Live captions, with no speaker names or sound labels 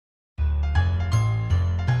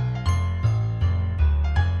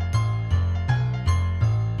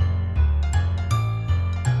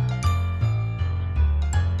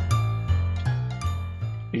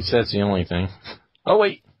least that's the only thing. Oh,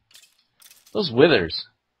 wait. Those withers.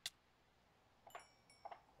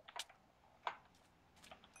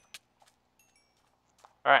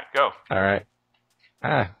 Alright, go. Alright.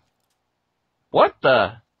 Ah. What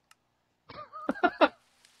the?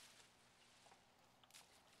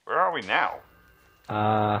 Where are we now?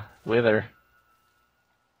 Wither.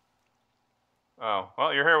 Oh,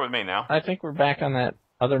 well, you're here with me now. I think we're back on that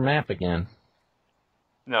other map again.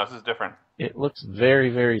 No, this is different. It looks very,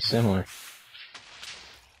 very similar.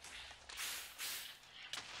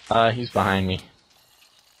 He's behind me.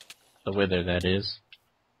 The wither, that is.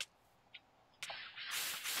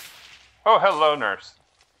 Oh, hello, nurse.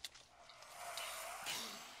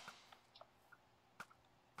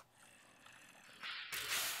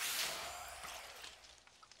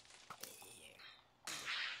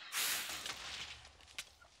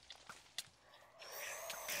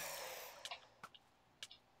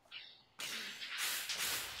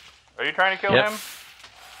 Are you trying to kill him?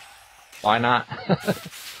 Why not?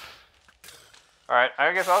 Alright,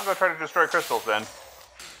 I guess I'll go try to destroy crystals then.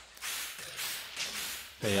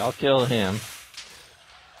 Okay, I'll kill him.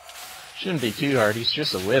 Shouldn't be too hard, he's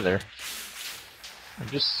just a wither.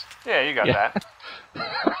 Yeah, you got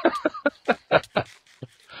that.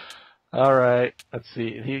 Alright, let's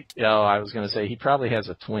see. I was going to say, he probably has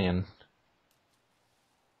a twin.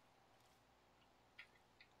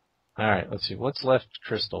 Alright, let's see. What's left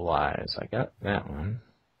crystal-wise? I got that one.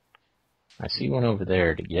 I see one over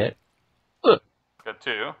there to get. Look! Got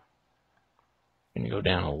two. I'm going to go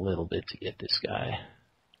down a little bit to get this guy.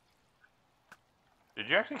 Did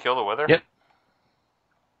you actually kill the wither? Yep.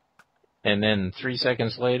 And then 3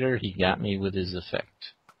 seconds later, he got me with his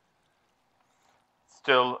effect.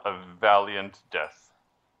 Still a valiant death.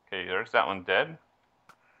 Okay, there's that one dead.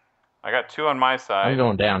 I got two on my side. I'm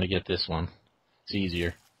going down to get this one. It's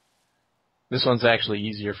easier. This one's actually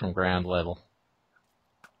easier from ground level.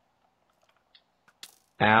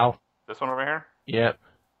 Ow. This one over here? Yep.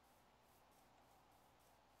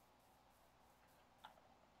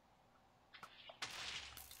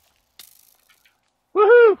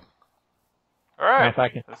 Woohoo! Alright. Now if I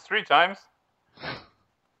can... That's 3 times.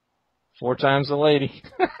 4 times the lady.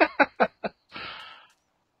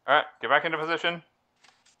 Alright, get back into position.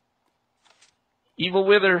 Evil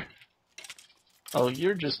wither. Oh,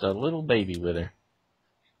 you're just a little baby wither.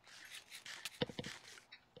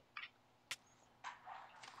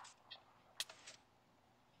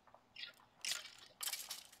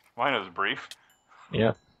 Mine was brief.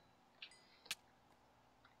 Yep.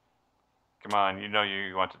 Come on, you know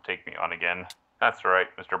you want to take me on again. That's right,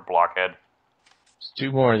 Mr. Blockhead. There's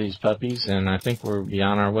 2 more of these puppies, and I think we'll be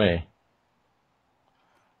on our way.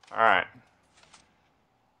 Alright.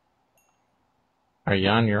 Are you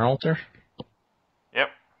on your altar? Yep.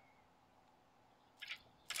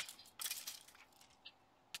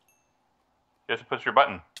 Just push your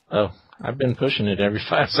button. Oh, I've been pushing it every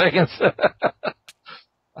 5 seconds.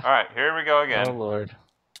 Alright, here we go again. Oh, Lord.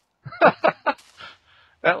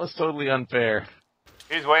 That was totally unfair.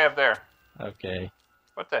 He's way up there. Okay.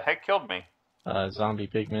 What the heck killed me? Zombie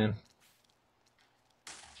pigmen.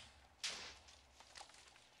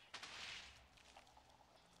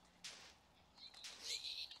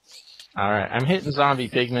 Alright, I'm hitting zombie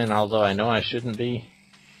pigmen, although I know I shouldn't be.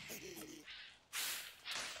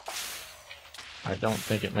 I don't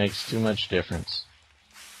think it makes too much difference.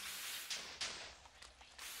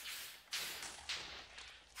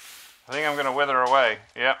 I think I'm going to wither away.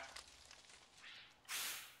 Yep.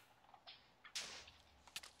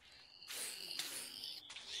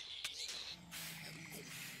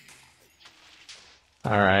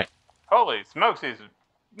 Alright. Holy smokes, he's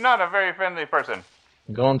not a very friendly person.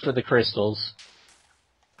 I'm going for the crystals.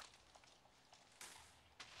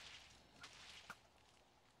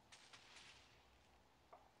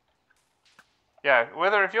 Yeah,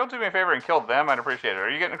 Wither, if you'll do me a favor and kill them, I'd appreciate it. Are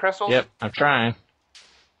you getting crystals? Yep, I'm trying.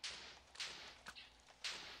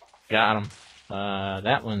 Got him.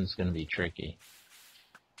 That one's going to be tricky.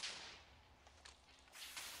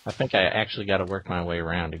 I think I actually got to work my way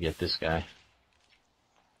around to get this guy.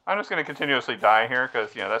 I'm just going to continuously die here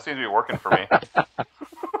because, you know, that seems to be working for me.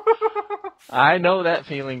 I know that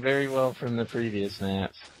feeling very well from the previous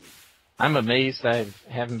maps. I'm amazed I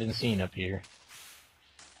haven't been seen up here.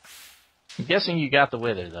 I'm guessing you got the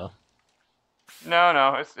Wither, though.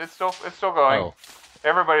 No, it's still going. Oh.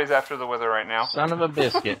 Everybody's after the Wither right now. Son of a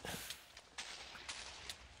biscuit.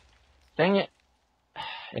 Dang it.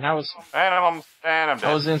 And I'm dead.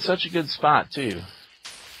 I was in such a good spot, too.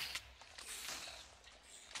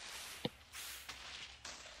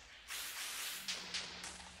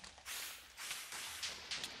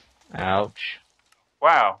 Ouch.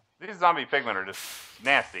 Wow, these zombie pigmen are just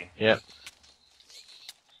nasty. Yep.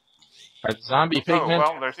 Are the zombie Oh, pigmen...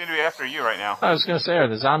 well, they seem to be after you right now. I was going to say, are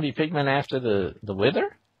the zombie pigmen after the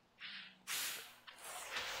wither?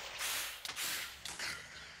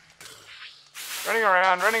 Running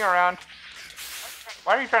around, running around.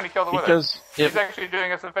 Why are you trying to kill the wither? Because... He's actually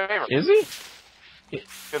doing us a favor. Is he?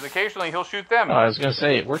 Because occasionally he'll shoot them. Oh, I was going to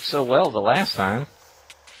say, it worked so well the last time.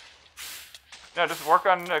 No, just work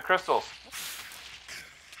on crystals.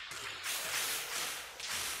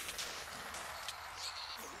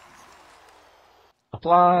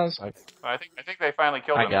 Applause. I think they finally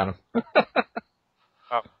killed him. I got him.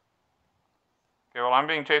 Oh. Okay, well, I'm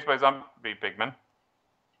being chased by zombie pigmen.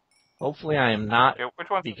 Hopefully I am not, Okay, which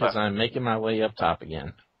one's because left? I'm making my way up top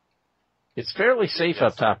again. It's fairly safe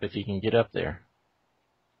up top if you can get up there.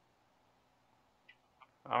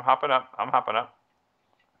 I'm hopping up. I'm hopping up.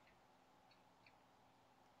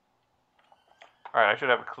 All right, I should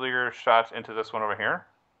have a clear shot into this one over here.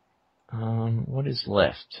 What is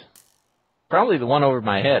left? Probably the one over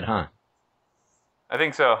my head, huh? I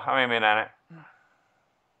think so. I'm aiming at it.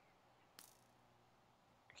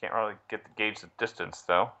 Can't really gauge the distance,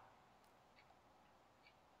 though.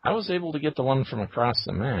 I was able to get the one from across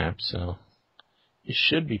the map, so it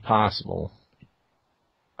should be possible.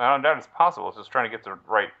 I don't doubt it's possible. It's just trying to get the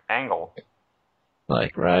right angle.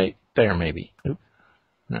 Like right there, maybe. Oop.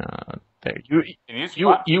 No, there.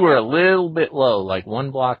 You were a little bit low, like one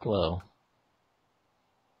block low.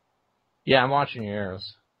 Yeah, I'm watching your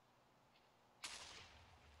arrows.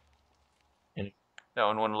 And that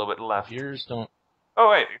one went a little bit left. Yours don't. Oh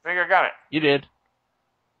wait, I think I got it. You did.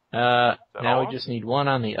 Now we just need one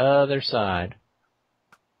on the other side.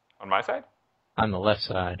 On my side? On the left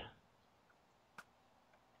side.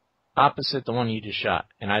 Opposite the one you just shot,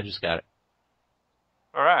 and I just got it.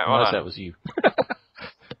 All right, well unless that was you.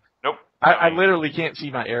 Nope. I literally can't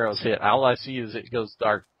see my arrows hit. All I see is it goes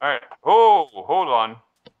dark. All right. Oh, hold on.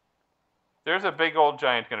 There's a big old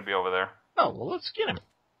giant going to be over there. Oh, well, let's get him.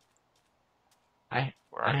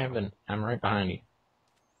 I'm right behind you.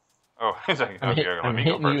 Oh, he's like, I'm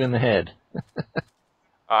hitting you in the head.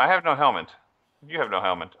 I have no helmet. You have no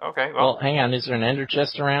helmet. Okay, well, hang on. Is there an ender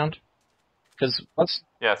chest around? Because what's...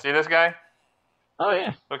 Yeah, see this guy? Oh,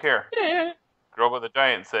 yeah. Look here. Yeah. Grobo the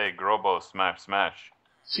Giant say, Grobo, smash, smash.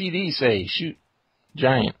 CD say, shoot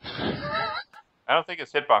giant. I don't think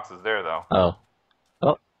his hitbox is there, though. Oh.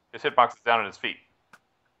 Well, his hitbox is down at his feet. I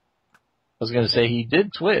was going to say, he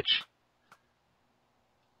did twitch.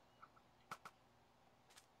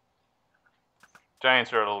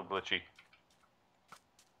 Giants are a little glitchy.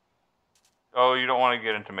 Oh, you don't want to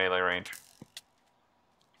get into melee range.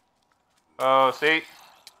 Oh, see?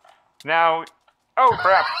 Now... Oh,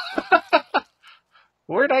 crap!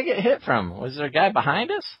 Where'd I get hit from? Was there a guy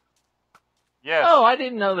behind us? Yes. Oh, I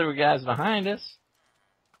didn't know there were guys behind us.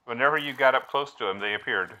 Whenever you got up close to them, they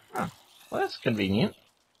appeared. Oh, well, that's convenient.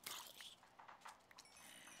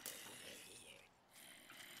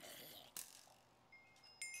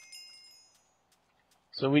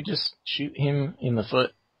 So we just shoot him in the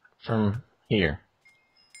foot from here.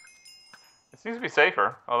 It seems to be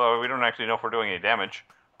safer, although we don't actually know if we're doing any damage.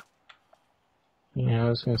 Yeah, I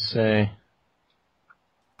was going to say...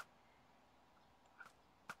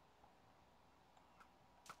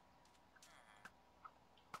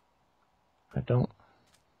 I don't...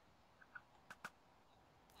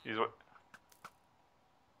 He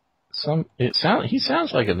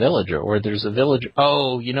sounds like a villager, or there's a villager...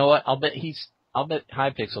 Oh, you know what? I'll bet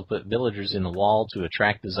Hypixel put villagers in the wall to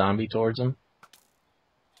attract the zombie towards him.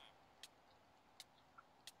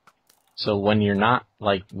 So when you're not,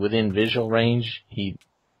 like, within visual range, he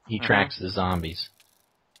tracks the zombies.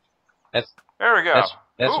 There we go.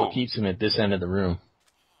 That's what keeps him at this end of the room.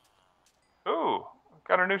 Ooh,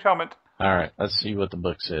 got a new helmet. All right, let's see what the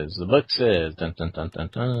book says. The book says, dun, dun, dun, dun,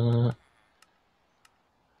 dun.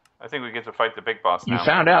 I think we get to fight the big boss now. You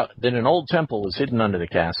found out that an old temple was hidden under the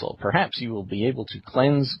castle. Perhaps you will be able to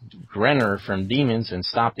cleanse Grenner from demons and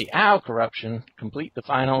stop the corruption. Complete the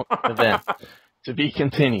final event. To be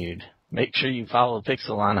continued. Make sure you follow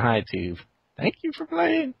Hypixel on HiTube. Thank you for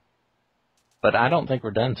playing. But I don't think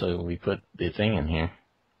we're done till we put the thing in here.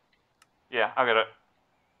 Yeah, I got it.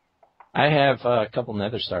 I have a couple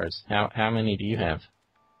nether stars. How many do you have?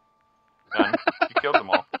 None. You killed them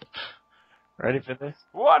all. Ready for this?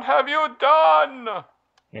 What have you done?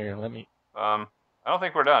 Here, let me... I don't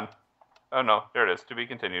think we're done. Oh, no. There it is. To be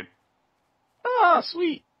continued. Ah,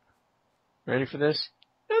 sweet. Ready for this?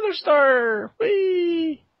 Nether star!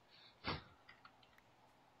 Whee!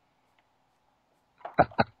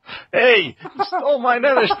 Hey! You stole my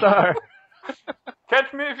nether star!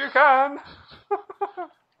 Catch me if you can.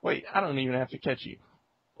 Wait, I don't even have to catch you.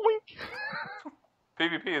 Boink.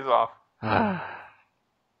 PvP is off.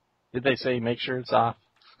 Did they say make sure it's off?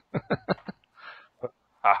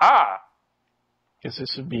 Aha! Guess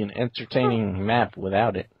this would be an entertaining map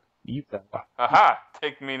without it. You fell off. Aha!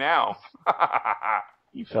 Take me now.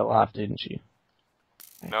 You fell off, didn't you?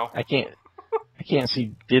 No. I can't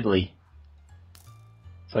see diddly.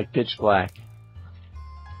 It's like pitch black.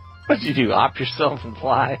 What'd you do? Op yourself and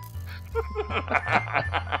fly?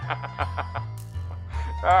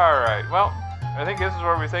 Alright, well, I think this is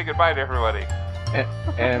where we say goodbye to everybody.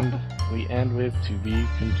 And we end with to be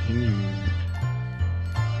continued.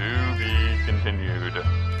 To be continued.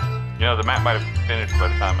 You know, the map might have finished by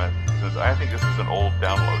the time I think this is an old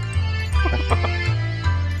download.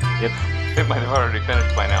 It might have already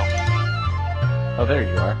finished by now. Oh, there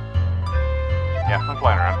you are. Yeah, I'm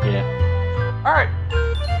flying around. Yeah. Alright.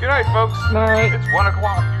 Good night, folks. Night. It's 1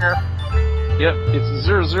 o'clock here. Yep, it's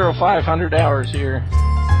 00500 hours here.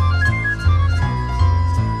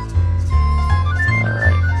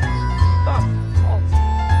 Alright. Stop.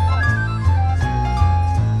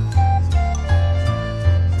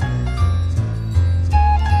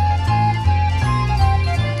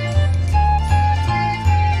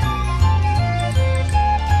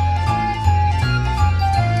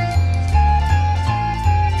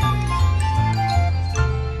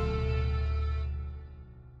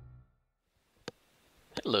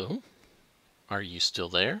 Hello. Are you still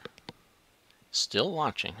there? Still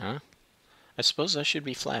watching, huh? I suppose I should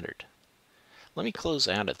be flattered. Let me close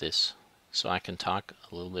out of this so I can talk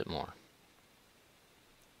a little bit more.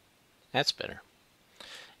 That's better.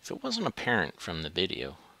 If it wasn't apparent from the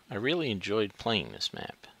video, I really enjoyed playing this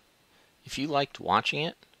map. If you liked watching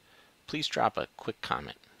it, please drop a quick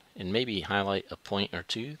comment and maybe highlight a point or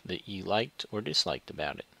two that you liked or disliked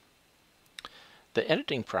about it. The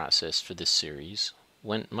editing process for this series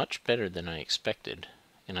went much better than I expected,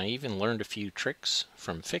 and I even learned a few tricks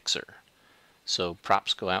from Phicksur, so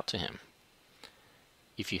props go out to him.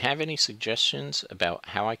 If you have any suggestions about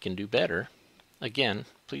how I can do better, again,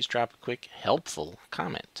 please drop a quick helpful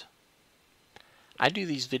comment. I do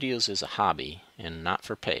these videos as a hobby and not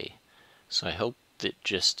for pay, so I hope that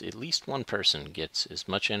just at least one person gets as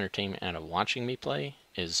much entertainment out of watching me play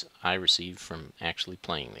as I receive from actually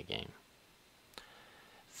playing the game.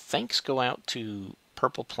 Thanks go out to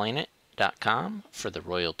purpleplanet.com for the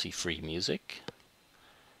royalty-free music,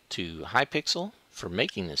 to Hypixel for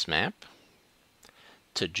making this map,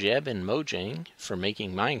 to Jeb and Mojang for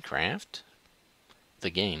making Minecraft, the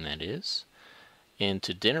game that is, and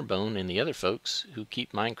to Dinnerbone and the other folks who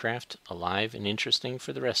keep Minecraft alive and interesting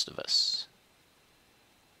for the rest of us.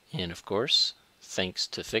 And of course, thanks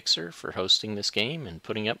to Phicksur for hosting this game and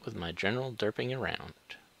putting up with my general derping around.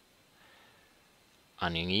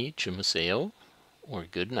 Annyeonghaseyo, or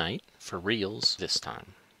good night, for reals this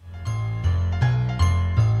time.